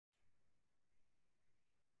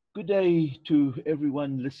Good day to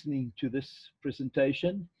everyone listening to this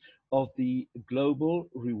presentation of the Global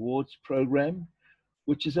Rewards Program,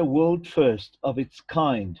 which is a world first of its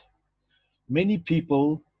kind. Many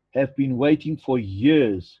people have been waiting for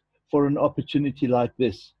years for an opportunity like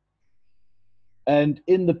this. And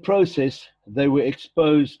in the process, they were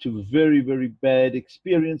exposed to very, very bad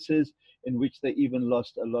experiences in which they even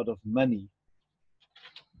lost a lot of money.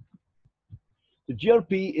 The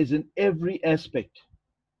GRP is in every aspect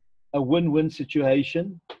a win-win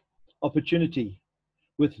situation, opportunity,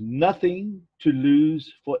 with nothing to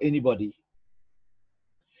lose for anybody.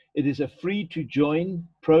 It is a free to join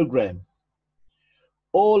program.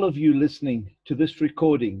 All of you listening to this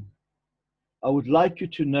recording, I would like you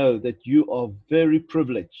to know that you are very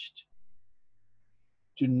privileged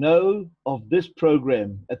to know of this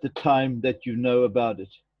program at the time that you know about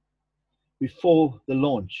it, before the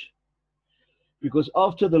launch. Because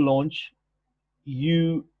after the launch,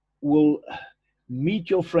 you will meet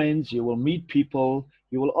your friends, you will meet people,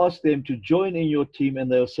 you will ask them to join in your team,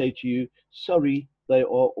 and they'll say to you, sorry, they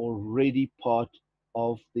are already part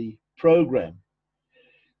of the program.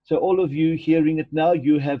 So all of you hearing it now,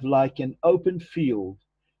 you have like an open field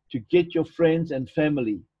to get your friends and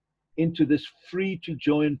family into this free to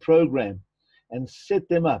join program and set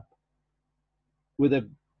them up with a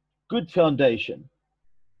good foundation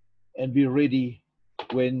and be ready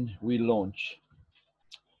when we launch.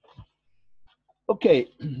 Okay,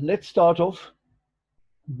 let's start off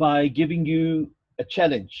by giving you a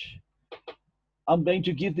challenge. I'm going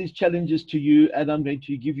to give these challenges to you, and I'm going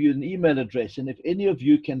to give you an email address. And if any of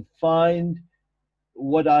you can find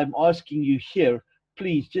what I'm asking you here,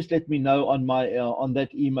 please just let me know on my on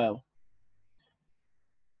that email.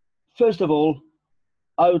 First of all,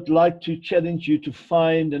 I would like to challenge you to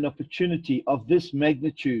find an opportunity of this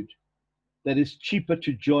magnitude that is cheaper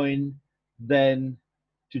to join than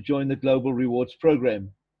to join the Global Rewards Program,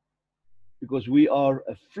 because we are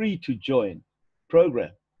a free to join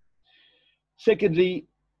program. Secondly,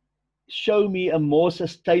 show me a more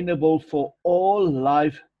sustainable for all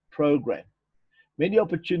life program. Many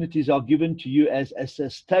opportunities are given to you as a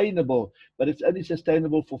sustainable, but it's only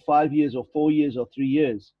sustainable for 5 years or 4 years or 3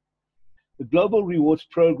 years. The Global Rewards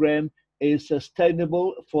Program is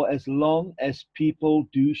sustainable for as long as people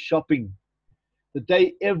do shopping. The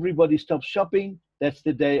day everybody stops shopping, that's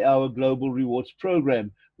the day our Global Rewards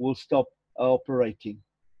Program will stop operating.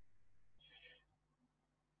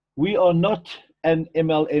 We are not an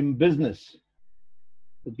MLM business.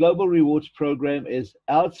 The Global Rewards Program is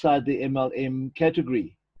outside the MLM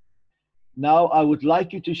category. Now, I would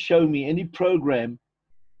like you to show me any program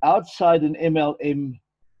outside an MLM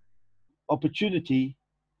opportunity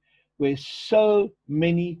where so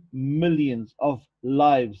many millions of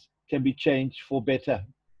lives can be changed for better.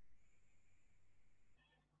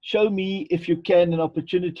 Show me, if you can, an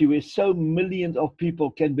opportunity where so millions of people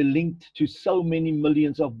can be linked to so many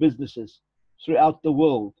millions of businesses throughout the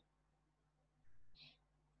world.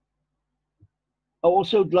 I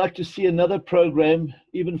also would like to see another program,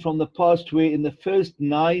 even from the past, where in the first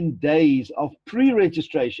 9 days of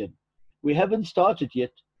pre-registration, we haven't started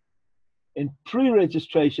yet. In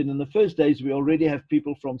pre-registration, in the first days, we already have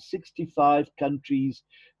people from 65 countries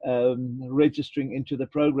registering into the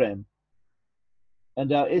program.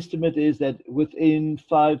 And our estimate is that within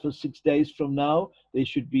 5 or 6 days from now, there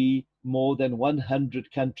should be more than 100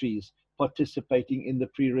 countries participating in the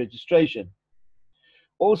pre-registration.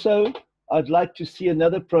 Also, I'd like to see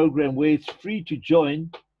another program where it's free to join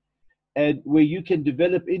and where you can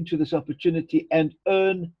develop into this opportunity and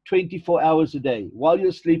earn 24 hours a day. While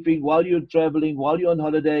you're sleeping, while you're traveling, while you're on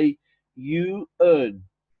holiday, you earn.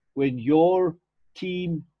 When your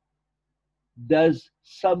team does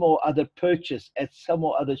some or other purchase at some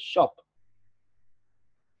or other shop,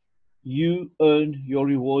 you earn your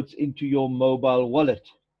rewards into your mobile wallet.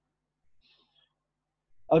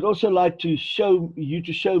 I'd also like to show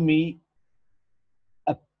me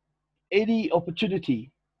any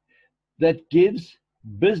opportunity that gives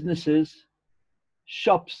businesses,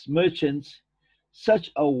 shops, merchants,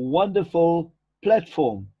 such a wonderful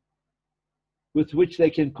platform with which they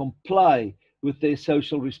can comply with their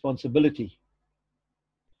social responsibility.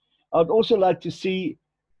 I'd also like to see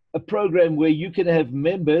a program where you can have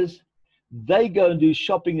members, they go and do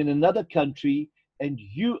shopping in another country, and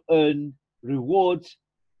you earn rewards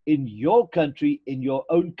in your country, in your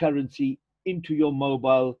own currency, into your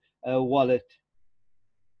mobile wallet.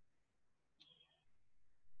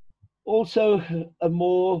 Also, a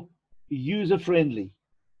more user-friendly.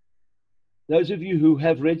 Those of you who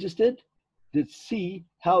have registered did see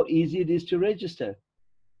how easy it is to register.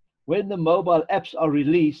 When the mobile apps are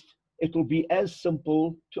released, it will be as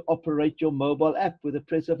simple to operate your mobile app with a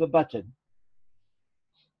press of a button.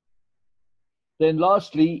 Then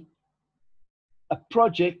lastly, a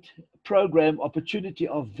program opportunity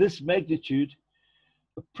of this magnitude,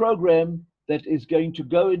 a program that is going to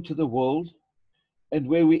go into the world and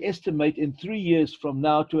where we estimate in 3 years from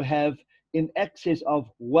now to have in excess of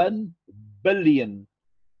 1 billion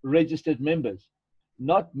registered members,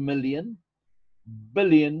 not million,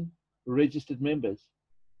 billion registered members.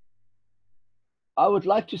 I would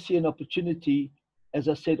like to see an opportunity, as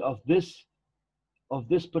I said, of this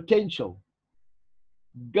potential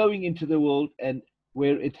going into the world and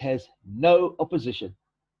where it has no opposition.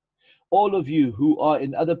 All of you who are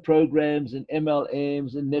in other programs and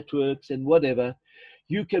MLMs and networks and whatever,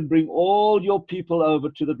 you can bring all your people over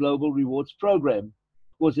to the Global Rewards program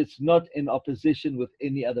because it's not in opposition with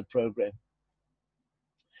any other program.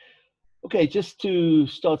 Okay, just to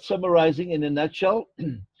start summarizing in a nutshell,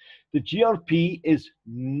 the GRP is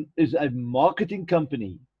a marketing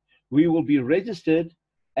company. We will be registered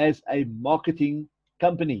as a marketing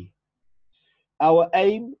company. Our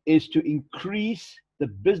aim is to increase the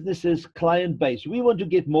business's client base. We want to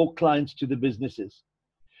get more clients to the businesses.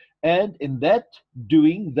 And in that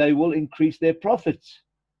doing, they will increase their profits.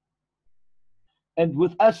 And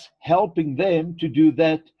with us helping them to do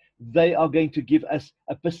that, they are going to give us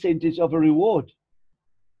a percentage of a reward.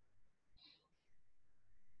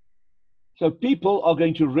 So people are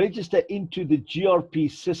going to register into the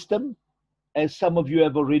GRP system, as some of you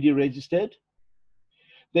have already registered.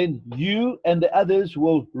 Then you and the others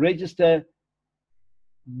will register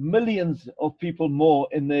millions of people more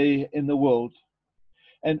in the world.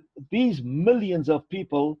 And these millions of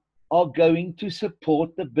people are going to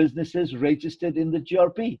support the businesses registered in the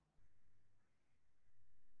GRP.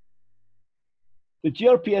 The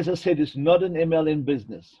GRP, as I said, is not an MLM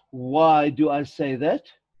business. Why do I say that?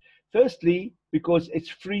 Firstly, because it's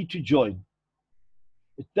free to join.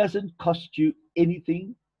 It doesn't cost you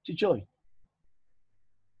anything to join.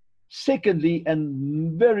 Secondly,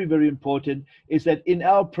 and very, very important, is that in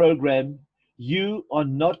our program, you are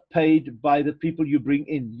not paid by the people you bring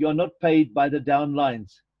in. You're not paid by the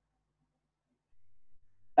downlines.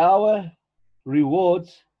 Our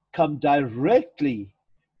rewards come directly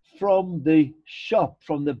from the shop,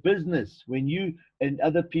 from the business. When you and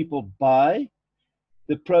other people buy,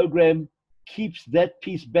 the program keeps that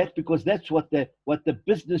piece back because that's what the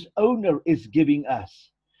business owner is giving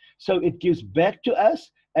us. So it gives back to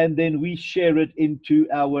us, and then we share it into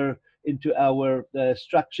our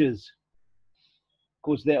structures.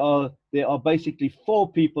 Because there are basically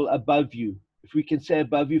 4 people above you, if we can say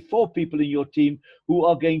above you, 4 people in your team who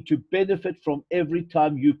are going to benefit from every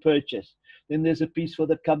time you purchase. Then there's a piece for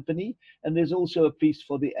the company, and there's also a piece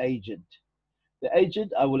for the agent. The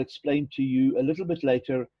agent, I will explain to you a little bit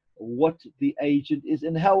later what the agent is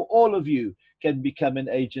and how all of you can become an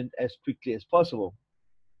agent as quickly as possible.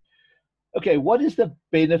 Okay, what is the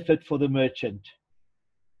benefit for the merchant?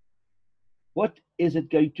 What is it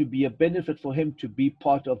going to be a benefit for him to be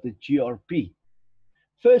part of the GRP?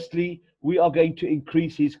 Firstly, we are going to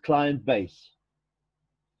increase his client base.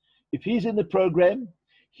 If he's in the program,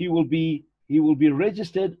 he will be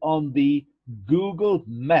registered on the Google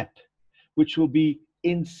map, which will be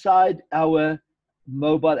inside our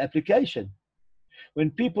mobile application.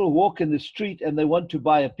 When people walk in the street and they want to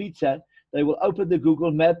buy a pizza, they will open the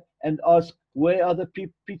Google map and ask, where are the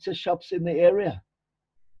pizza shops in the area?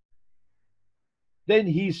 Then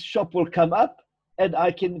his shop will come up and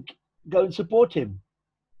I can go and support him.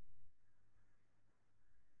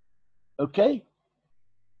 Okay?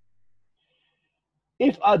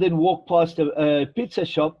 If I then walk past a pizza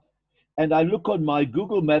shop and I look on my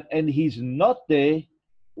Google map and he's not there,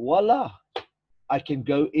 voila, I can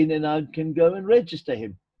go in and I can go and register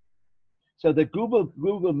him. So the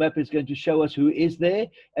Google map is going to show us who is there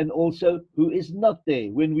and also who is not there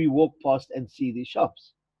when we walk past and see the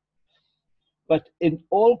shops. But in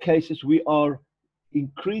all cases, we are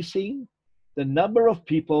increasing the number of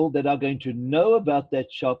people that are going to know about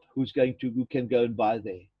that shop who can go and buy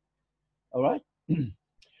there. All right?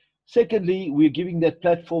 Secondly, we're giving that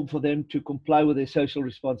platform for them to comply with their social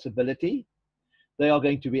responsibility. They are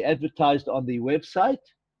going to be advertised on the website.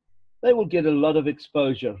 They will get a lot of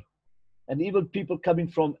exposure. And even people coming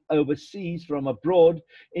from overseas, from abroad,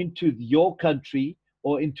 into your country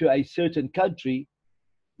or into a certain country,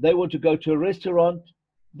 they want to go to a restaurant,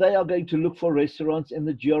 they are going to look for restaurants in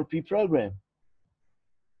the GRP program.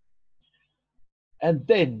 And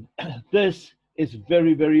then, this is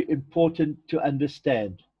very, very important to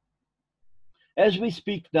understand. As we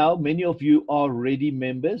speak now, many of you are already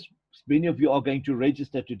members. Many of you are going to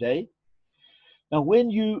register today. Now, when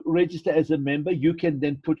you register as a member, you can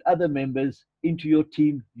then put other members into your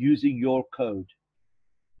team using your code.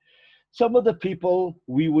 Some of the people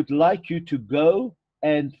we would like you to go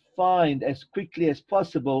and find as quickly as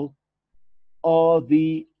possible are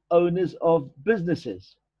the owners of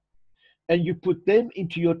businesses. And you put them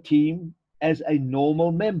into your team as a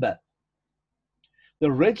normal member.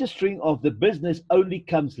 The registering of the business only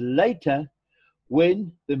comes later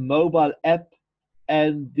when the mobile app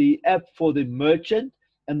and the app for the merchant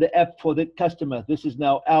and the app for the customer. This is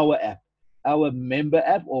now our app, our member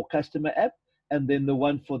app or customer app, and then the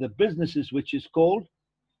one for the businesses, which is called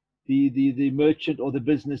the merchant or the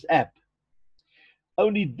business app.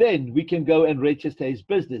 Only then we can go and register his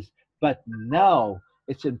business. But now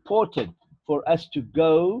it's important for us to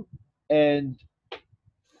go and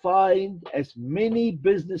find as many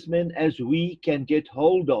businessmen as we can get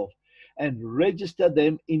hold of and register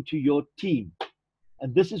them into your team.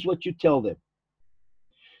 And this is what you tell them.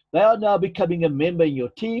 They are now becoming a member in your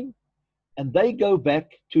team, and they go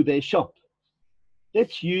back to their shop.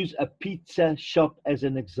 Let's use a pizza shop as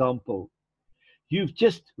an example. You've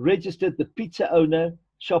just registered the pizza owner,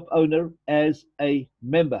 shop owner, as a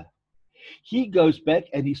member. He goes back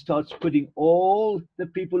and he starts putting all the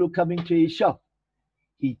people who come into his shop.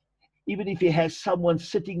 Even if he has someone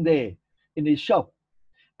sitting there in his shop,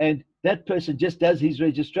 and that person just does his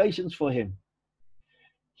registrations for him,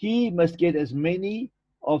 he must get as many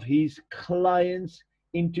of his clients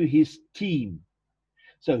into his team.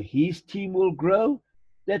 So his team will grow.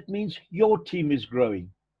 That means your team is growing.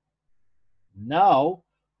 Now,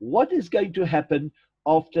 what is going to happen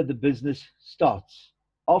after the business starts?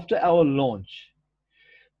 After our launch,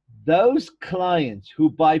 those clients who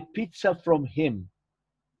buy pizza from him,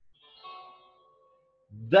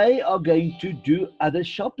 they are going to do other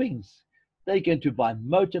shoppings. They're going to buy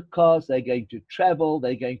motor cars, they're going to travel,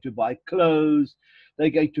 they're going to buy clothes, they're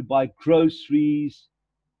going to buy groceries.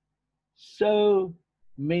 So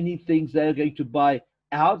many things they're going to buy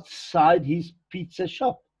outside his pizza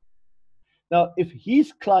shop. Now, if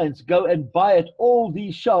his clients go and buy at all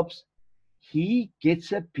these shops, he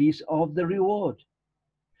gets a piece of the reward.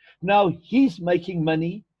 Now he's making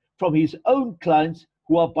money from his own clients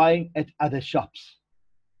who are buying at other shops.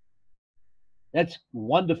 That's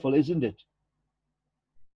wonderful, isn't it?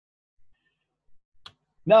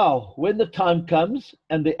 Now, when the time comes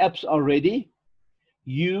and the apps are ready,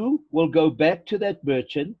 you will go back to that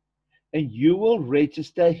merchant and you will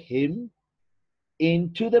register him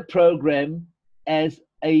into the program as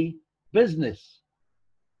a business.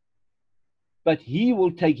 But he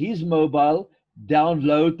will take his mobile,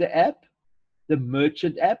 download the app, the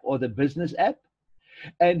merchant app or the business app,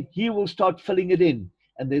 and he will start filling it in.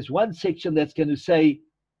 And there's one section that's going to say,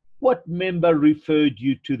 what member referred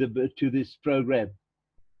you to this program?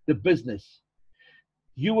 The business.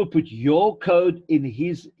 You will put your code in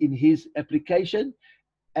his application,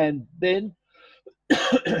 and then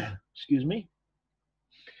excuse me,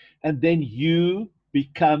 and then you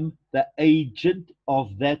become the agent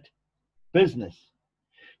of that business.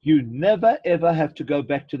 You never ever have to go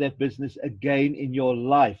back to that business again in your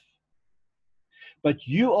life. But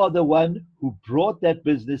you are the one who brought that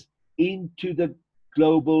business into the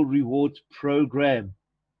Global Rewards Program.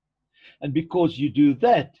 And because you do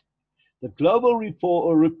that, the Global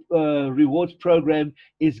Rewards Program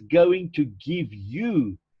is going to give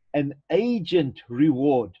you an agent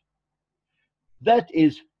reward. That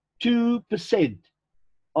is 2%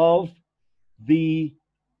 of the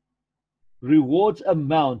rewards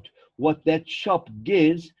amount. What that shop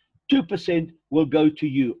gives, 2% will go to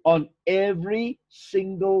you on every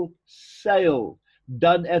single sale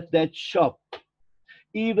done at that shop.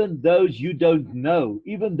 Even those you don't know,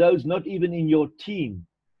 even those not even in your team,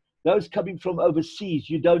 those coming from overseas,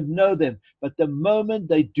 you don't know them. But the moment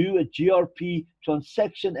they do a GRP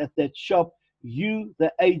transaction at that shop, you,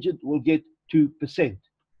 the agent, will get 2%.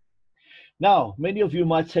 Now, many of you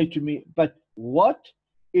might say to me, but what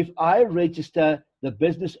if I register the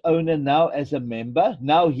business owner now as a member?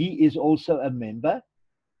 Now he is also a member.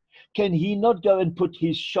 Can he not go and put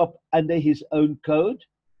his shop under his own code?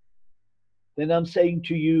 Then I'm saying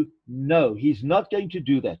to you, no, he's not going to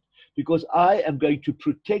do that, because I am going to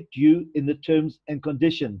protect you in the terms and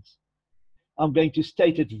conditions. I'm going to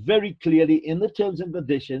state it very clearly in the terms and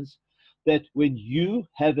conditions that when you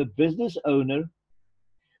have a business owner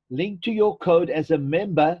linked to your code as a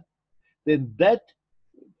member, then that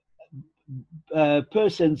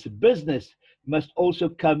person's business must also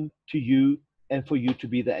come to you and for you to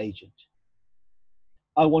be the agent.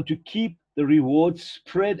 I want to keep the rewards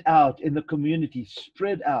spread out in the community,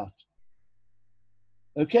 spread out.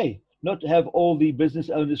 Okay, not have all the business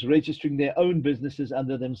owners registering their own businesses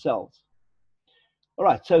under themselves. All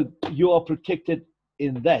right, so you are protected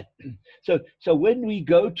in that. So when we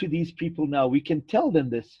go to these people now, we can tell them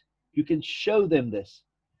this. You can show them this.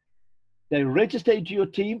 They register into your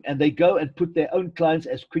team and they go and put their own clients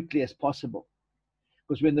as quickly as possible.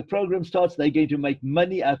 Because when the program starts, they're going to make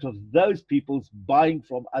money out of those people's buying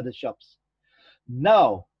from other shops.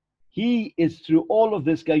 Now, he is through all of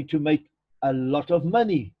this going to make a lot of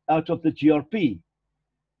money out of the GRP.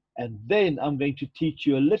 And then I'm going to teach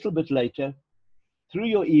you a little bit later, through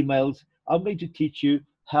your emails, I'm going to teach you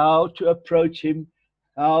how to approach him,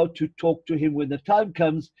 how to talk to him when the time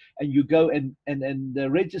comes and you go and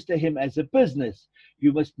register him as a business.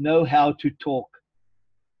 You must know how to talk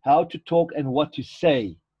and what to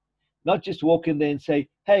say. Not just walk in there and say,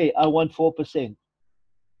 hey, I want 4%.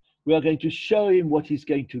 We are going to show him what he's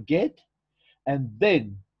going to get. And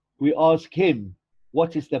then we ask him,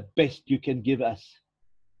 what is the best you can give us?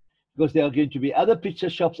 Because there are going to be other pizza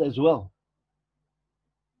shops as well.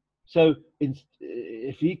 So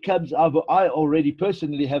if he comes, I already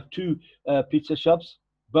personally have 2 pizza shops.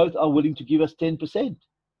 Both are willing to give us 10%.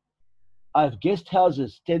 I have guest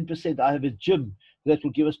houses, 10%. I have a gym that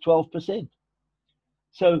will give us 12%.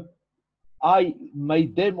 So I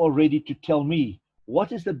made them already to tell me,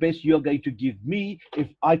 what is the best you're going to give me if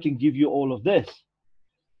I can give you all of this?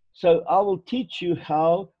 So I will teach you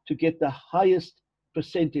how to get the highest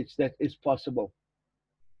percentage that is possible.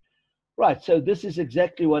 Right, so this is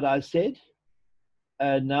exactly what I said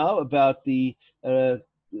now about the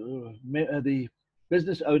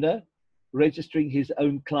business owner registering his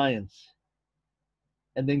own clients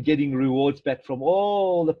and then getting rewards back from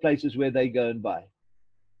all the places where they go and buy.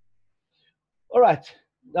 All right,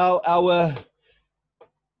 now our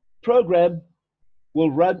program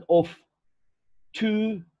will run off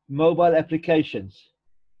 2 mobile applications.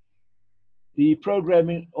 The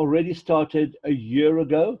programming already started a year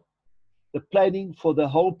ago. The planning for the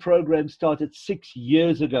whole program started 6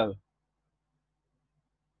 years ago.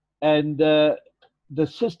 And the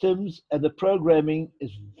systems and the programming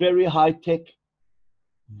is very high-tech,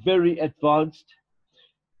 very advanced.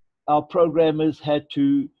 Our programmers had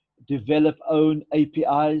to develop own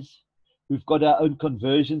APIs. We've got our own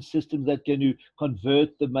conversion system that can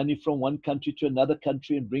convert the money from one country to another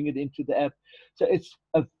country and bring it into the app. So it's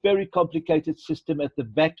a very complicated system at the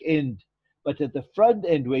back end. But at the front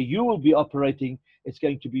end where you will be operating, it's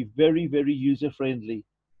going to be very, very user-friendly.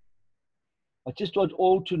 I just want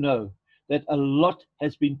all to know that a lot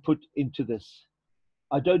has been put into this.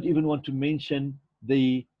 I don't even want to mention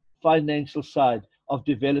the financial side of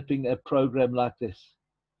developing a program like this.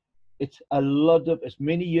 It's it's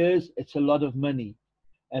many years, it's a lot of money.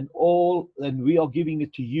 And we are giving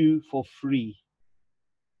it to you for free.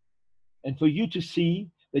 And for you to see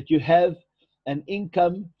that you have an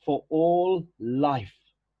income for all life.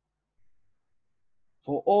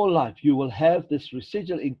 For all life, you will have this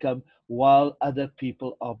residual income while other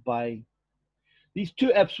people are buying. These 2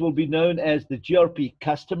 apps will be known as the GRP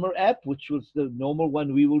Customer app, which was the normal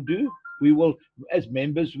one we will do. We will, as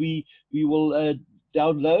members, we will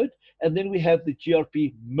download. And then we have the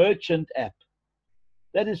GRP Merchant app.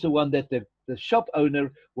 That is the one that the shop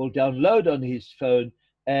owner will download on his phone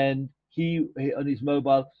and on his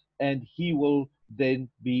mobile, and he will then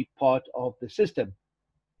be part of the system.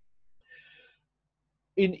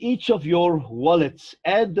 In each of your wallets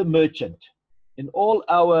and the merchant, in all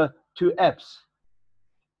our 2 apps,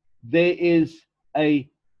 there is a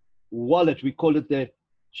wallet. We call it the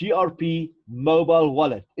GRP Mobile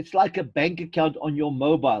Wallet. It's like a bank account on your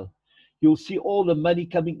mobile. You'll see all the money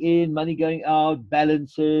coming in, money going out,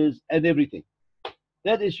 balances, and everything.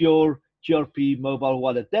 That is your GRP Mobile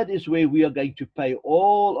Wallet. That is where we are going to pay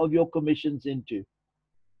all of your commissions into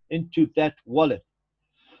that wallet.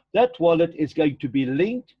 That wallet is going to be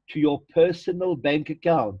linked to your personal bank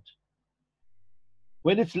account.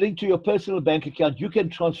 When it's linked to your personal bank account, you can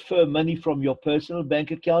transfer money from your personal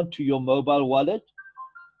bank account to your mobile wallet,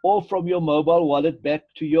 or from your mobile wallet back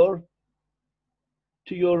to your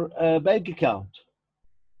bank account.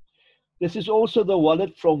 This is also the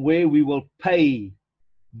wallet from where we will pay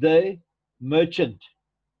the merchant.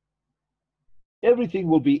 Everything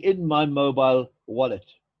will be in my mobile wallet.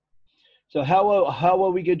 So how are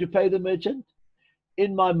we going to pay the merchant?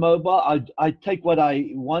 In my mobile, I take what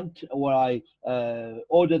I want, or I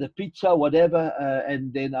order the pizza, whatever,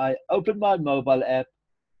 and then I open my mobile app.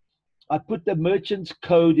 I put the merchant's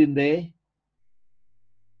code in there.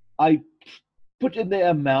 I put in the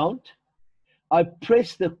amount. I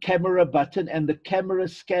press the camera button and the camera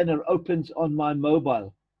scanner opens on my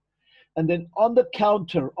mobile. And then on the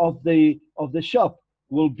counter of the shop,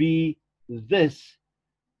 will be this,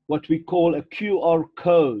 what we call a QR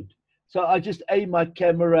code. So I just aim my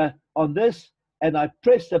camera on this and I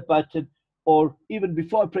press the button, or even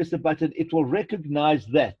before I press the button, it will recognize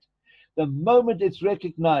that. The moment it's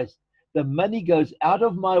recognized, the money goes out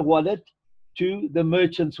of my wallet to the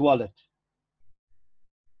merchant's wallet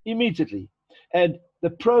immediately. And the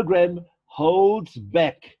program holds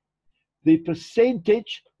back the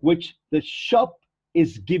percentage which the shop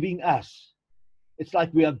is giving us. It's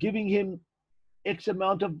like we are giving him X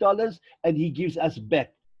amount of dollars and he gives us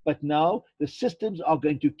back. But now the systems are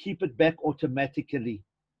going to keep it back automatically.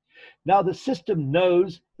 Now the system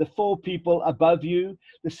knows the 4 people above you.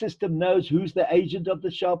 The system knows who's the agent of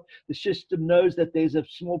the shop. The system knows that there's a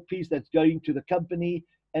small piece that's going to the company,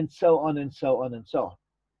 and so on and so on and so on.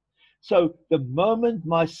 So the moment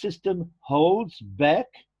my system holds back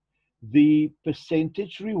the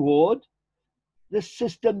percentage reward, the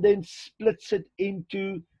system then splits it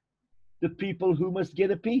into the people who must get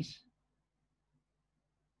a piece.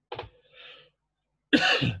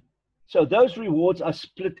 So those rewards are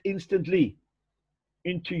split instantly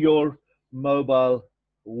into your mobile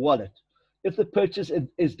wallet. If the purchase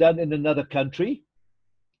is done in another country,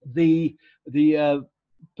 the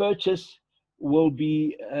purchase will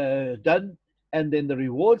be done, and then the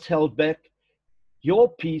rewards held back.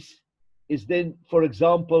 Your piece is then, for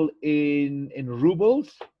example, in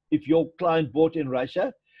rubles. If your client bought in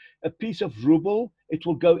Russia, a piece of ruble, it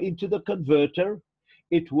will go into the converter.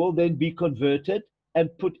 It will then be converted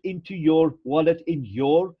and put into your wallet in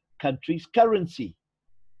your country's currency.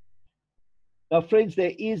 Now, friends,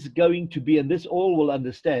 there is going to be, and this all will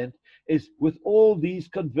understand, is with all these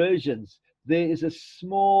conversions, there is a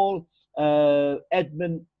small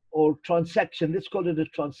admin or transaction, let's call it a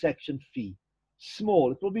transaction fee.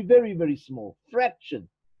 Small, it will be very, very small, fraction.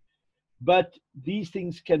 But these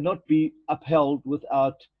things cannot be upheld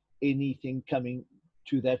without anything coming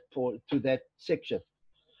to that section.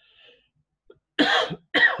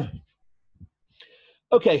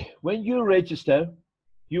 Okay, when you register,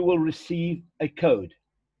 you will receive a code.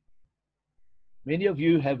 Many of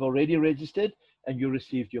you have already registered and you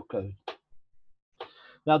received your code.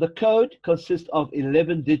 Now the code consists of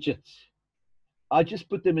 11 digits. I just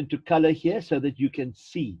put them into color here so that you can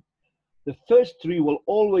see. The first 3 will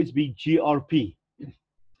always be GRP.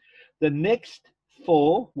 The next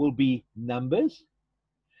 4 will be numbers,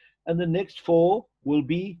 and the next 4 will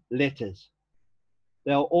be letters.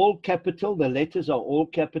 They are all capital. The letters are all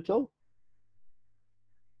capital.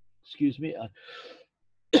 Excuse me.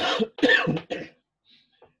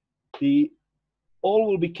 All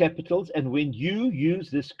will be capitals, and when you use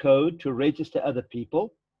this code to register other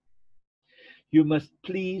people, you must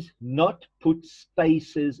please not put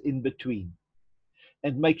spaces in between,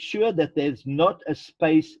 and make sure that there's not a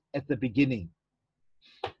space at the beginning.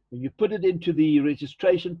 When you put it into the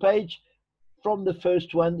registration page, from the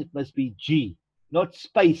first one, it must be G, not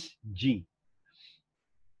space G.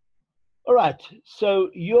 All right, so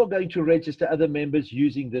you're going to register other members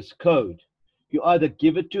using this code. You either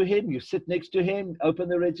give it to him, you sit next to him, open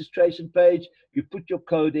the registration page, you put your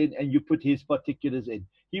code in, and you put his particulars in.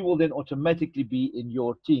 He will then automatically be in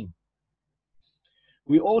your team.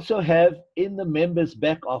 We also have in the members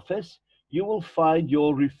back office, you will find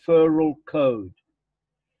your referral code.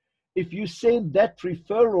 If you send that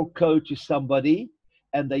referral code to somebody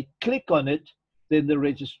and they click on it, then the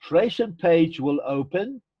registration page will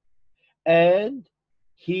open and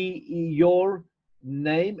your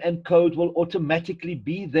name and code will automatically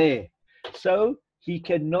be there. So he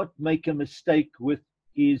cannot make a mistake with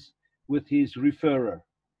his referrer.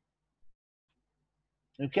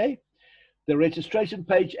 Okay? The registration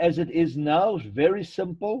page as it is now is very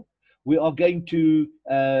simple. We are going to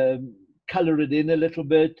color it in a little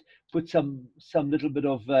bit, put some little bit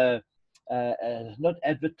of not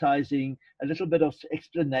advertising, a little bit of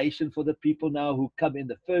explanation for the people now who come in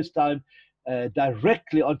the first time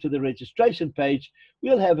directly onto the registration page.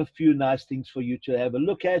 We'll have a few nice things for you to have a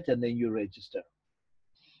look at, and then you register.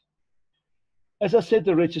 As I said,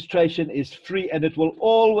 the registration is free, and it will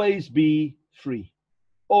always be free.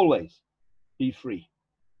 Always be free.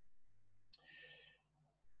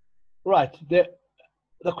 Right, the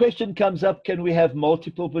question comes up, can we have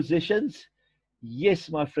multiple positions? Yes,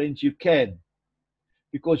 my friends, you can,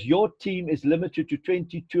 because your team is limited to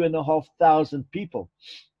 22,500 people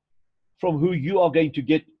from who you are going to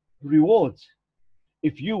get rewards.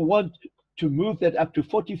 If you want to move that up to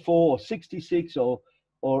 44 or 66 or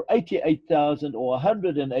 88,000 or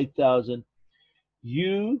 108,000,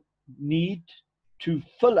 you need to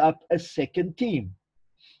fill up a second team.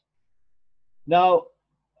 Now,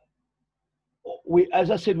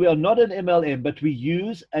 as I said, we are not an MLM, but we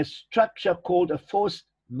use a structure called a forced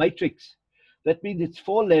matrix. That means it's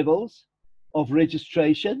 4 levels of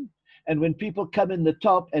registration. And when people come in the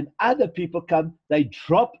top and other people come, they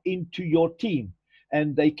drop into your team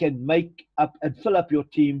and they can make up and fill up your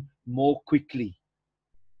team more quickly.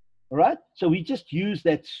 All right? So we just use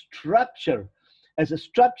that structure as a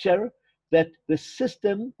structure that the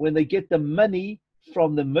system, when they get the money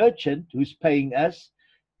from the merchant who's paying us,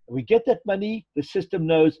 we get that money, the system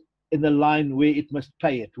knows in the line where it must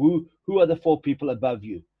pay it. Who are the 4 people above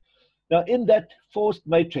you? Now, in that forced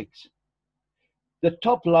matrix, the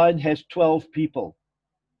top line has 12 people.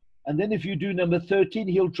 And then if you do number 13,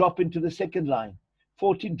 he'll drop into the second line.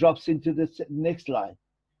 14 drops into the next line.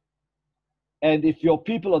 And if your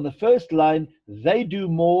people on the first line, they do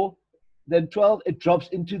more than 12, it drops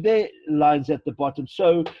into their lines at the bottom.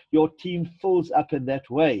 So your team fills up in that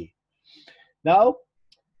way. Now,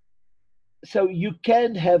 so you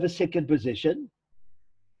can have a second position,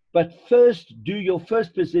 but first do your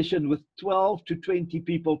first position with 12 to 20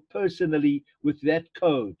 people personally with that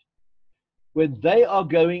code. When they are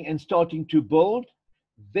going and starting to build,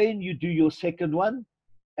 then you do your second one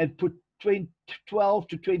and put 12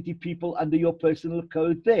 to 20 people under your personal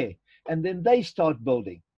code there. And then they start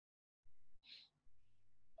building.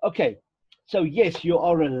 Okay, so yes, you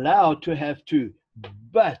are allowed to have 2,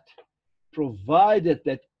 but provided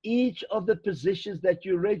that each of the positions that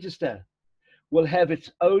you register will have its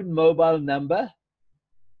own mobile number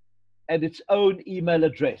and its own email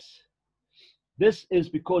address. This is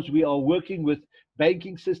because we are working with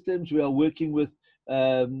banking systems, we are working with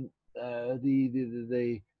the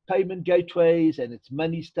payment gateways and its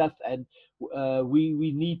money stuff, and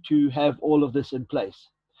we need to have all of this in place.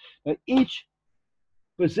 Now, each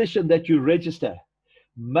position that you register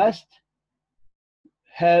must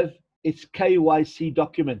have its KYC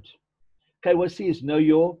document. KYC is know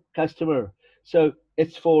your customer. So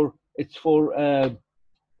it's for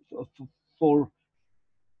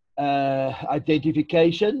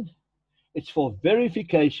identification, it's for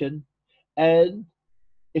verification, and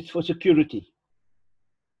it's for security.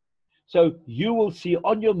 So you will see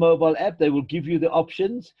on your mobile app, they will give you the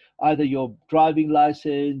options, either your driving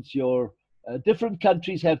license, your different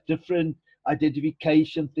countries have different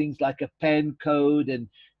identification things like a PAN code and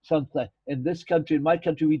something. In this country, in my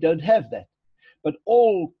country, we don't have that. But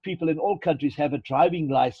all people in all countries have a driving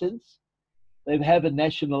license, they have a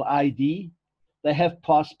national ID, they have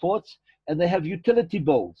passports, and they have utility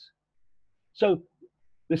bills. So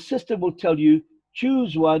the system will tell you,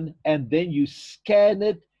 choose one, and then you scan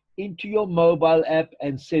it into your mobile app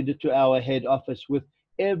and send it to our head office with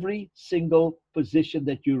every single position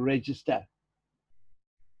that you register.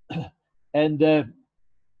 And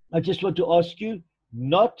I just want to ask you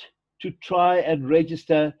not to try and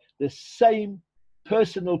register the same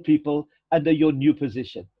personal people under your new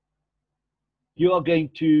position. You are going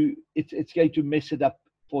to, it's going to mess it up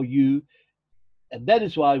for you. And that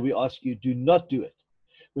is why we ask you, do not do it.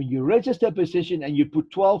 When you register a position and you put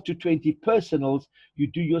 12 to 20 personals, you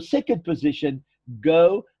do your second position,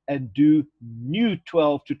 go and do new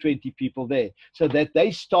 12 to 20 people there so that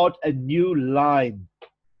they start a new line.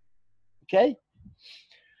 Okay?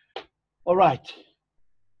 All right.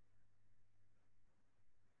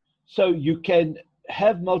 So you can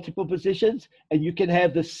have multiple positions and you can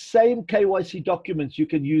have the same KYC documents you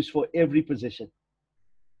can use for every position.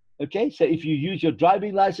 Okay, so if you use your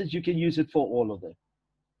driving license, you can use it for all of them.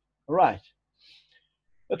 All right.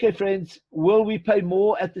 Okay, friends, will we pay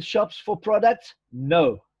more at the shops for products?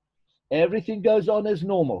 No. Everything goes on as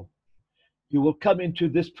normal. You will come into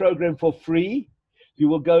this program for free. You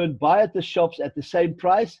will go and buy at the shops at the same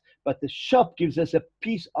price, but the shop gives us a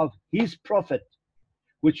piece of his profit,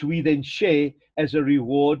 which we then share as a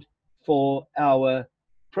reward for our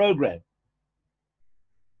program.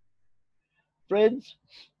 Friends,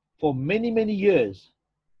 for many, many years,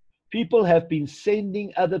 people have been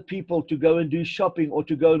sending other people to go and do shopping or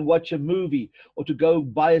to go and watch a movie or to go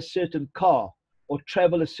buy a certain car or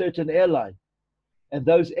travel a certain airline. And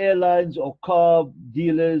those airlines or car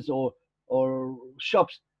dealers or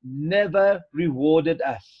shops never rewarded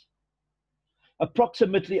us.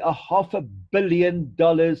 Approximately $500 million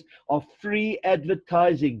of free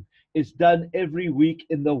advertising is done every week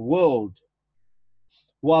in the world.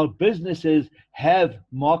 While businesses have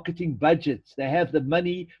marketing budgets, they have the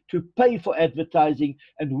money to pay for advertising,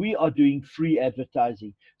 and we are doing free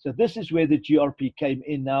advertising. So this is where the GRP came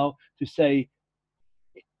in now to say,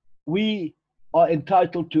 we are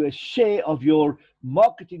entitled to a share of your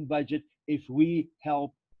marketing budget if we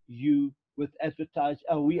help you with advertising,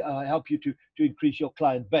 we help you to increase your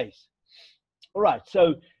client base. All right,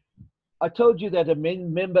 so I told you that a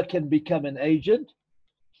member can become an agent.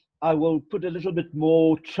 I will put a little bit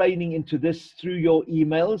more training into this through your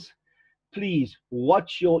emails. Please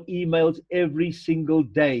watch your emails every single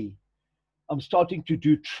day. I'm starting to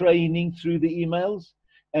do training through the emails,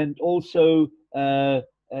 and also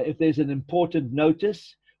if there's an important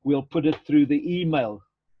notice, we'll put it through the email.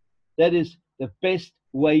 That is the best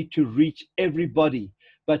way to reach everybody,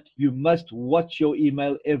 but you must watch your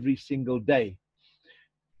email every single day.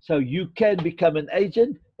 So you can become an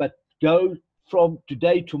agent, but go from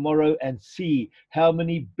today, tomorrow, and see how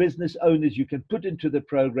many business owners you can put into the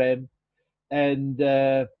program, and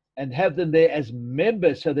have them there as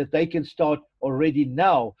members so that they can start already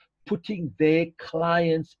now putting their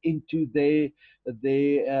clients into their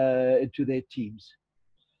teams.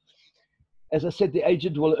 As I said, the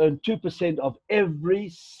agent will earn 2% of every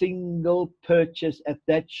single purchase at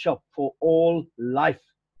that shop for all life.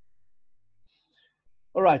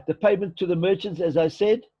 All right, the payment to the merchants, as I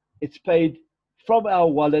said, it's paid from our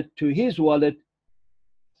wallet to his wallet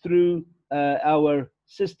through our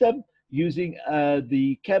system, using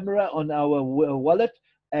the camera on our wallet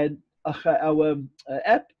and our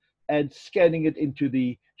app, and scanning it into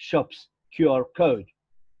the shop's QR code.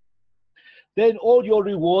 Then all your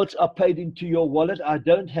rewards are paid into your wallet. I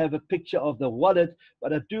don't have a picture of the wallet,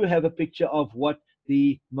 but I do have a picture of what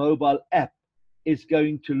the mobile app is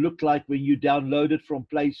going to look like when you download it from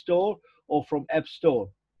Play Store or from App Store.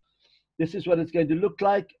 This is what it's going to look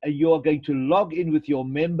like, and you are going to log in with your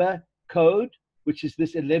member code, which is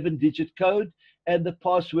this 11-digit code, and the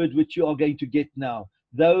password which you are going to get now.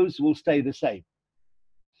 Those will stay the same.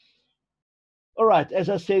 All right, as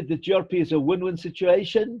I said, the GRP is a win-win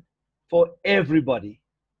situation for everybody.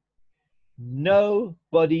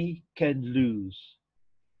 Nobody can lose.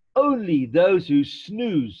 Only those who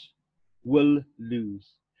snooze will lose.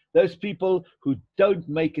 Those people who don't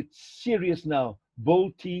make it serious now,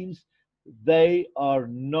 bull teams, they are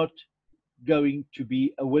not going to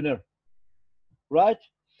be a winner, right?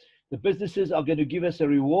 The businesses are going to give us a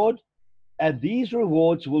reward, and these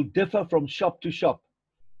rewards will differ from shop to shop.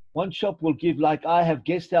 One shop will give, like I have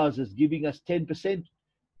guest houses giving us 10%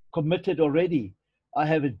 committed already. I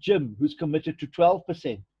have a gym who's committed to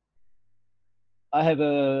 12%. I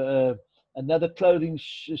have another clothing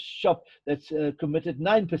shop that's committed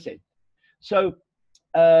 9%. So,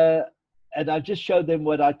 and I just showed them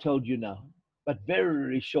what I told you now, but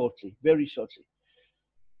very shortly, very shortly.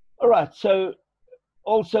 All right, so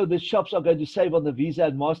also the shops are going to save on the Visa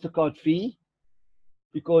and MasterCard fee,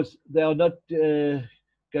 because they are not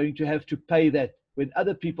going to have to pay that. When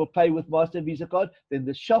other people pay with Master and Visa card, then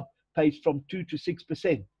the shop pays from 2 to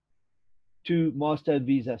 6% to Master and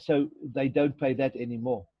Visa, so they don't pay that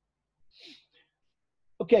anymore.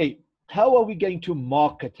 Okay, how are we going to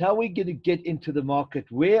market? How are we going to get into the market?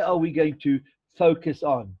 Where are we going to focus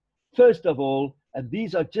on? First of all, and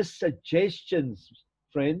these are just suggestions,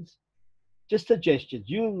 friends, just suggestions.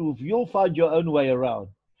 You'll find your own way around.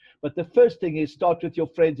 But the first thing is, start with your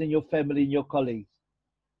friends and your family and your colleagues.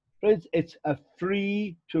 Friends, it's a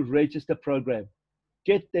free to register program.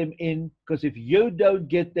 Get them in, because if you don't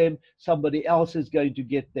get them, somebody else is going to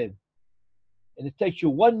get them. And it takes you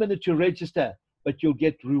 1 minute to register, but you'll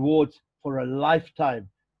get rewards for a lifetime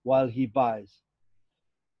while he buys.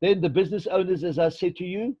 Then the business owners, as I said to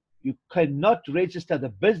you, you cannot register the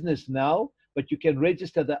business now, but you can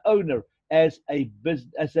register the owner as a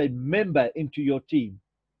member into your team.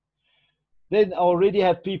 Then I already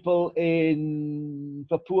have people in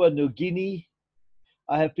Papua New Guinea.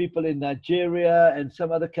 I have people in Nigeria and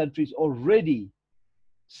some other countries already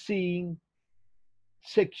seeing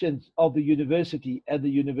sections of the university and the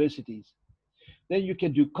universities. Then you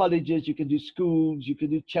can do colleges, you can do schools, you can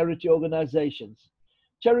do charity organizations.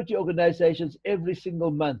 Charity organizations every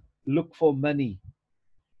single month look for money.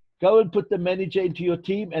 Go and put the manager into your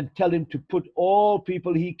team and tell him to put all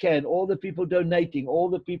people he can, all the people donating, all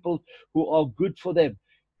the people who are good for them,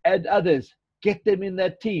 and others, get them in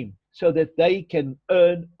that team so that they can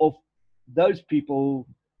earn off those people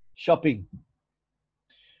shopping.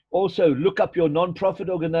 Also, look up your non-profit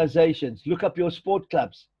organizations, look up your sport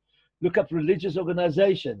clubs, look up religious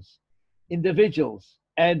organizations, individuals,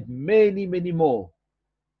 and many, many more.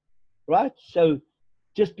 Right? So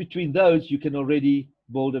just between those, you can already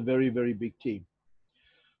build a very, very big team.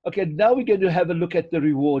 Okay, now we're going to have a look at the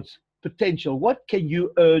rewards potential. What can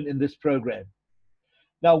you earn in this program?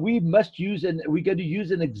 Now we must use, and we're going to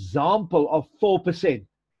use an example of 4%.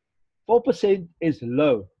 4% is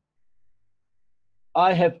low.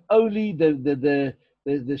 I have only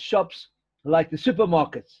the shops like the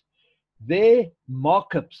supermarkets. Their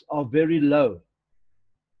markups are very low.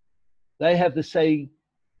 They have the saying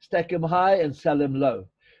stack them high and sell them low,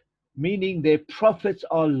 meaning their profits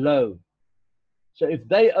are low. So if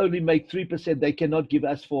they only make 3%, they cannot give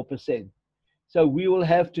us 4%. So we will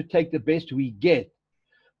have to take the best we get.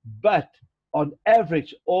 But on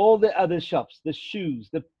average, all the other shops, the shoes,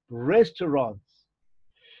 the restaurants,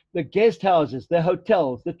 the guest houses, the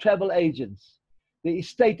hotels, the travel agents, the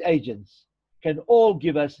estate agents can all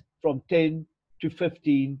give us from 10 to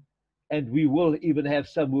 15, and we will even have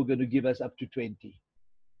some who are going to give us up to 20.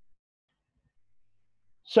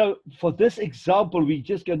 So for this example, we're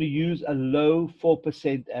just going to use a low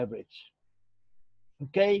 4% average.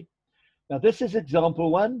 Okay, now this is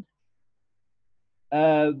example one.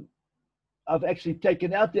 I've actually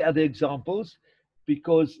taken out the other examples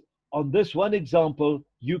because on this one example,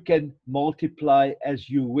 you can multiply as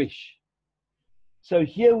you wish. So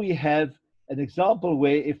here we have an example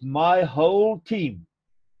where if my whole team,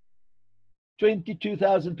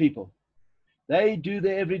 22,000 people, they do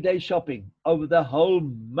their everyday shopping over the whole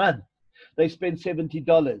month, they spend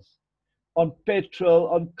 $70 on petrol,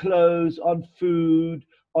 on clothes, on food,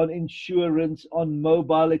 on insurance, on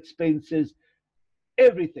mobile expenses,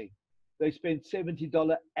 everything. They spend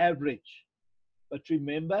 $70 average. But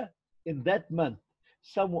remember, in that month,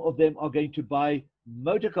 some of them are going to buy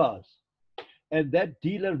motor cars. And that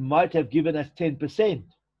dealer might have given us 10%.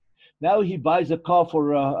 Now he buys a car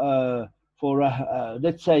for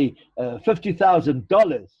let's say,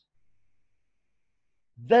 $50,000.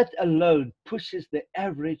 That alone pushes the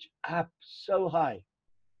average up so high.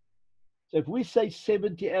 So if we say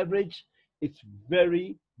 70 average, it's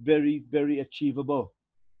very, very, very achievable,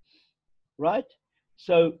 right?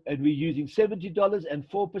 So, and we're using $70 and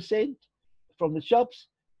 4% from the shops,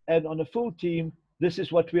 and on a full team, this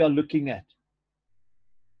is what we are looking at.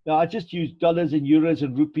 Now, I just use dollars and euros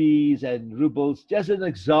and rupees and rubles, just an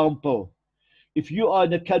example. If you are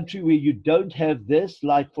in a country where you don't have this,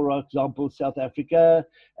 like for example, South Africa,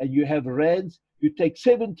 and you have rands, you take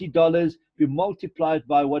 $70, you multiply it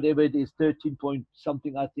by whatever it is, 13 point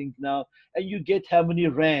something, I think now, and you get how many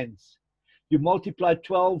rands? You multiply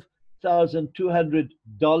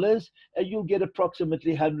 $12,200, and you'll get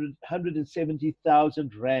approximately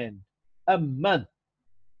 170,000 rand a month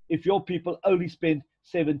if your people only spend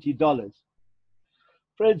 $70.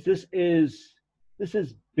 Friends, this is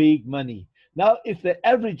big money. Now, if the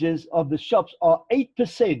averages of the shops are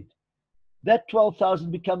 8%, that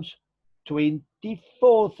 12,000 becomes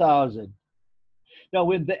 24,000. Now,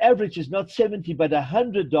 when the average is not 70 but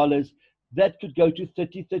 $100, that could go to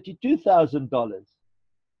 $32,000.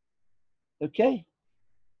 Okay.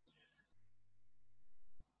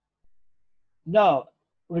 Now,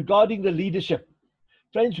 regarding the leadership,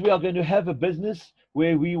 friends, we are going to have a business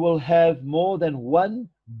where we will have more than 1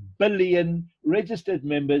 billion registered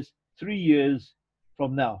members 3 years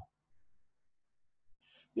from now.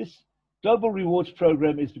 This global rewards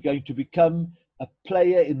program is going to become a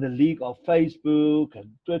player in the league of Facebook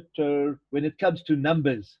and Twitter when it comes to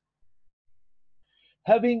numbers.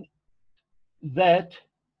 Having that,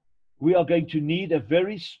 we are going to need a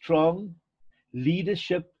very strong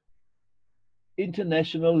leadership,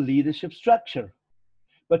 international leadership structure.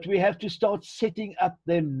 But we have to start setting up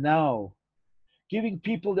them now, giving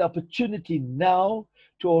people the opportunity now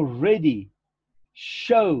to already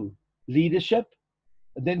show leadership,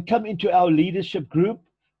 and then come into our leadership group,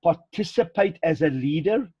 participate as a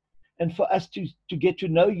leader, and for us to get to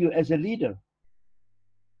know you as a leader.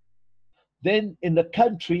 Then in the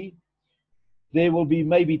country, there will be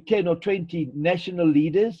maybe 10 or 20 national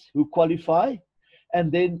leaders who qualify,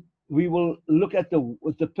 and then we will look at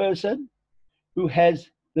the person who has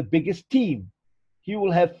the biggest team. He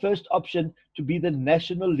will have first option to be the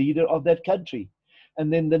national leader of that country.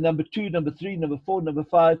 And then the number 2, number 3, number 4, number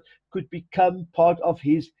 5 could become part of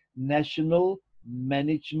his national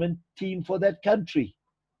management team for that country.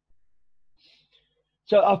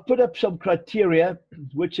 So I've put up some criteria,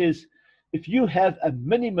 which is if you have a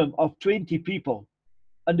minimum of 20 people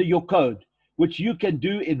under your code, which you can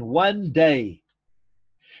do in one day,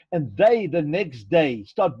 and they the next day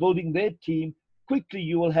start building their team, quickly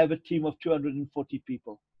you will have a team of 240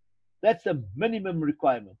 people. That's the minimum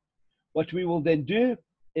requirement. What we will then do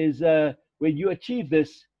is when you achieve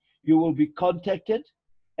this, you will be contacted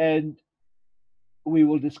and we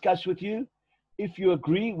will discuss with you. If you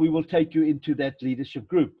agree, we will take you into that leadership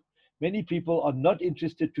group. Many people are not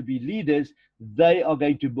interested to be leaders. They are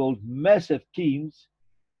going to build massive teams,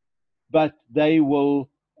 but they're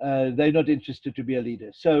not interested to be a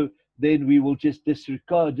leader. So then we will just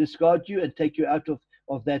discard you and take you out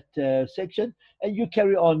of that section, and you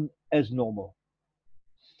carry on as normal.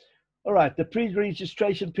 All right, the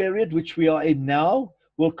pre-registration period, which we are in now,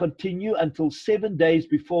 will continue until 7 days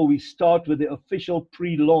before we start with the official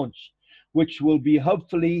pre-launch, which will be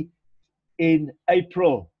hopefully in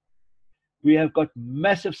April. We have got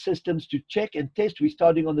massive systems to check and test. We're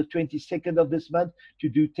starting on the 22nd of this month to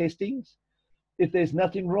do testings. If there's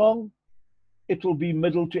nothing wrong, it will be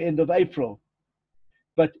middle to end of April.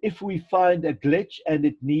 But if we find a glitch and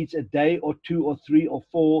it needs a day or 2 or 3 or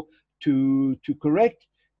 4 to correct,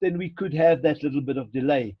 then we could have that little bit of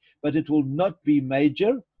delay. But it will not be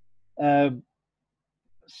major.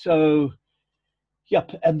 So, yep.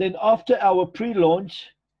 And then after our pre-launch,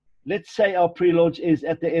 let's say our pre-launch is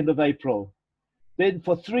at the end of April. Then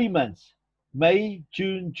for 3 months, May,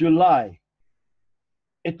 June, July,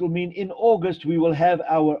 it will mean in August we will have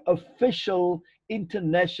our official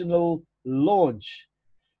international launch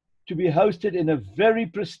to be hosted in a very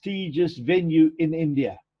prestigious venue in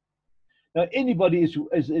India. Now, anybody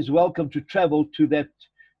is welcome to travel to that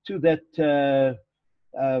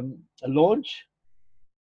launch,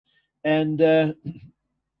 and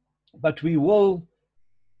but we will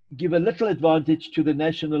give a little advantage to the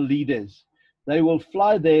national leaders. They will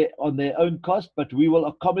fly there on their own cost, but we will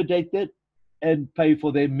accommodate them and pay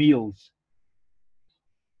for their meals.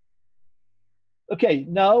 Okay,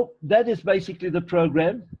 now that is basically the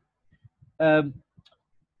program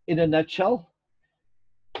in a nutshell.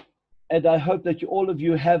 And I hope that all of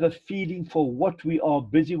you have a feeling for what we are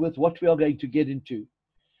busy with, what we are going to get into.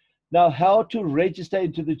 Now, how to register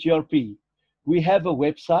into the GRP. We have a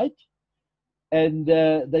website, and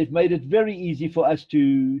they've made it very easy for us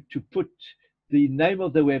to put the name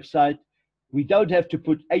of the website. We don't have to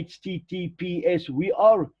put HTTPS. We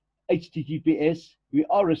are HTTPS. We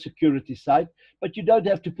are a security site, but you don't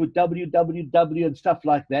have to put www and stuff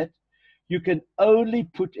like that. You can only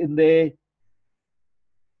put in there,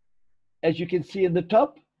 as you can see in the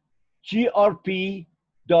top, grp.global.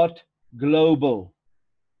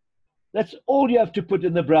 That's all you have to put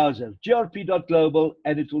in the browser, grp.global,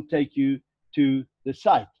 and it will take you to the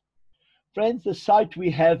site. Friends, the site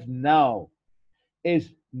we have now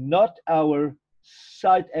is not our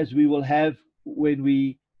site as we will have when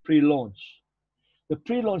we pre-launch. The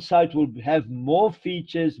pre-launch site will have more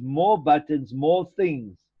features, more buttons, more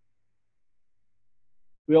things.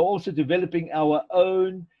 We are also developing our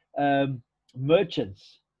own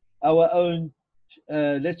merchants, our own,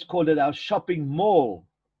 let's call it our shopping mall,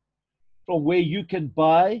 from where you can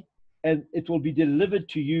buy and it will be delivered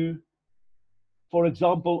to you. For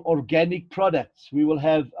example, organic products. We will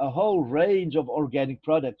have a whole range of organic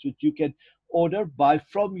products which you can order, buy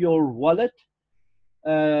from your wallet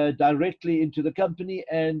directly into the company,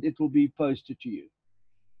 and it will be posted to you.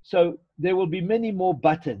 So there will be many more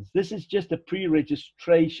buttons. This is just a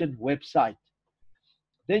pre-registration website.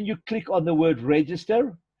 Then you click on the word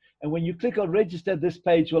register, and when you click on register, this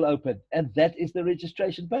page will open, and that is the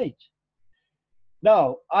registration page.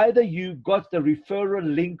 Now, either you got the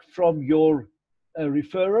referral link from your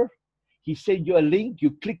referrer, he sent you a link,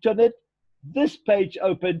 you clicked on it, this page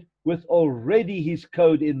opened with already his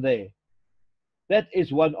code in there. That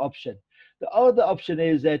is one option. The other option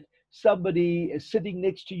is that somebody is sitting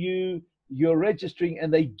next to you, you're registering,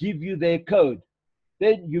 and they give you their code.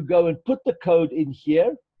 Then you go and put the code in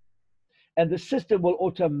here, and the system will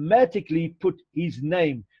automatically put his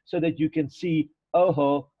name so that you can see,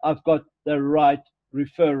 oh, I've got the right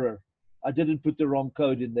referrer. I didn't put the wrong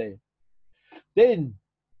code in there. Then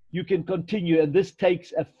you can continue, and this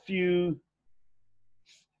takes a few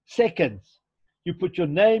seconds. You put your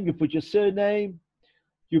name, you put your surname,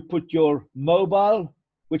 you put your mobile,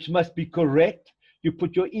 which must be correct. You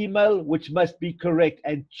put your email, which must be correct,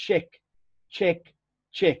 and check, check,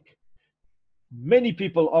 check. Many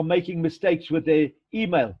people are making mistakes with their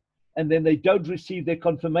email, and then they don't receive their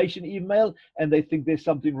confirmation email, and they think there's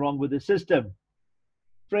something wrong with the system.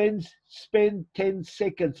 Friends, spend 10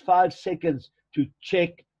 seconds, 5 seconds to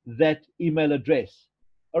check that email address.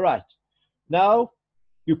 All right. Now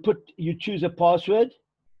you choose a password,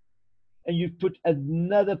 and you put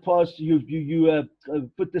another password. You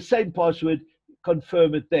put the same password,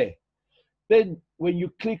 confirm it there. Then when you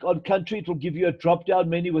click on country, it will give you a drop-down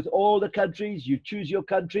menu with all the countries. You choose your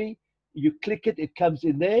country, you click it, it comes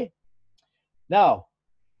in there. Now,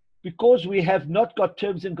 because we have not got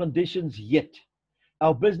terms and conditions yet,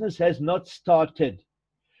 our business has not started.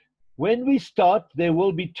 When we start, there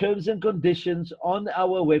will be terms and conditions on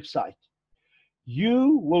our website.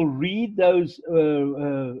 You will read those,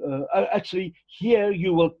 actually here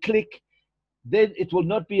you will click, then it will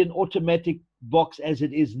not be an automatic box as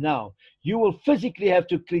it is now. You will physically have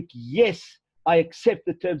to click, yes, I accept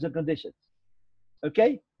the terms and conditions.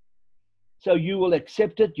 Okay? So you will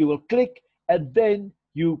accept it, you will click, and then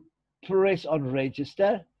you press on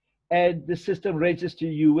register, and the system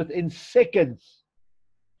registers you within seconds.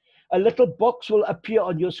 A little box will appear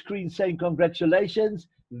on your screen saying, congratulations,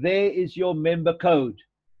 there is your member code.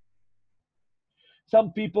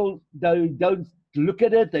 Some people don't look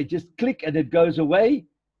at it, they just click and it goes away.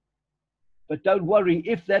 But don't worry,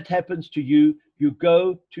 if that happens to you, you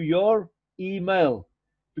go to your email,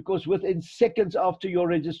 because within seconds after your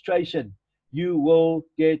registration, you will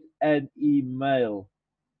get an email.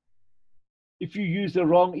 If you use the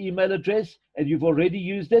wrong email address and you've already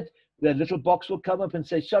used it, the little box will come up and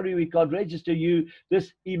say, sorry, we can't register you.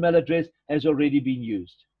 This email address has already been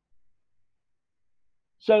used.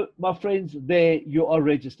 So, my friends, there you are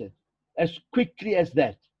registered. As quickly as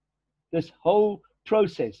that, this whole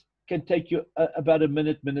process can take you about a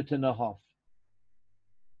minute, minute and a half.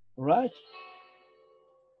 All right?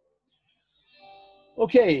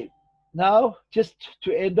 Okay, now just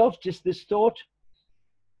to end off, just this thought,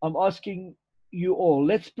 I'm asking you all,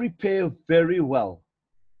 let's prepare very well.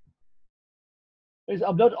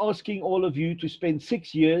 I'm not asking all of you to spend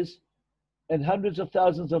 6 years and hundreds of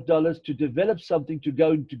thousands of dollars to develop something to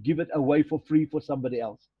go and to give it away for free for somebody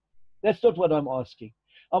else. That's not what I'm asking.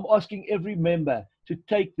 I'm asking every member to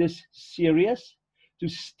take this serious, to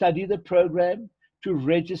study the program, to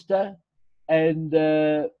register, and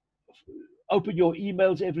open your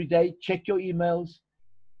emails every day, check your emails.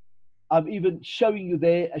 I'm even showing you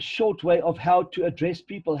there a short way of how to address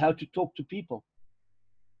people, how to talk to people.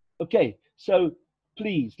 Okay, so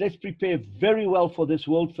please, let's prepare very well for this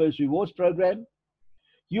World First Rewards program.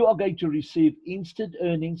 You are going to receive instant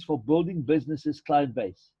earnings for building businesses' client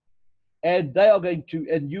base. And they are going to,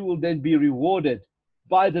 and you will then be rewarded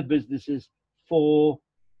by the businesses for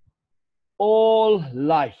all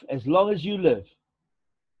life, as long as you live.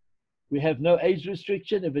 We have no age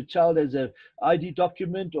restriction. If a child has an ID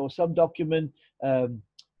document or some document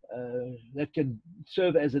that can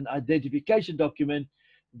serve as an identification document,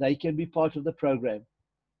 they can be part of the program.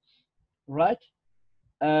 Right?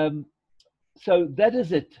 So that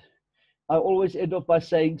is it. I always end off by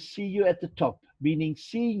saying, see you at the top, meaning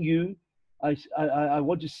seeing you. I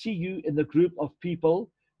want to see you in the group of people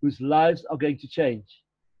whose lives are going to change.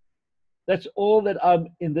 That's all that I'm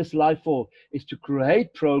in this life for, is to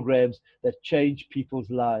create programs that change people's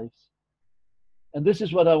lives. And this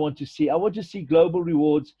is what I want to see. I want to see Global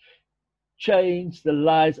Rewards change the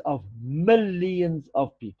lives of millions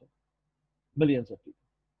of people. Millions of people.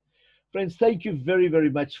 Friends, thank you very, very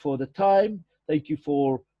much for the time. Thank you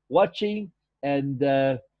for watching. And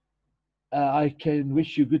I can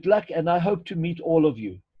wish you good luck. And I hope to meet all of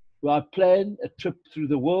you. Well, I plan a trip through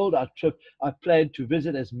the world. I plan to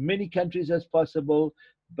visit as many countries as possible.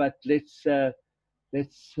 But let's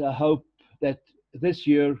hope that this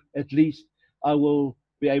year, at least, I will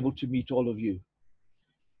be able to meet all of you.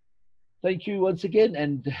 Thank you once again,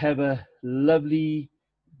 and have a lovely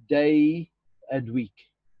day and week.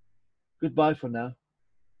 Goodbye for now.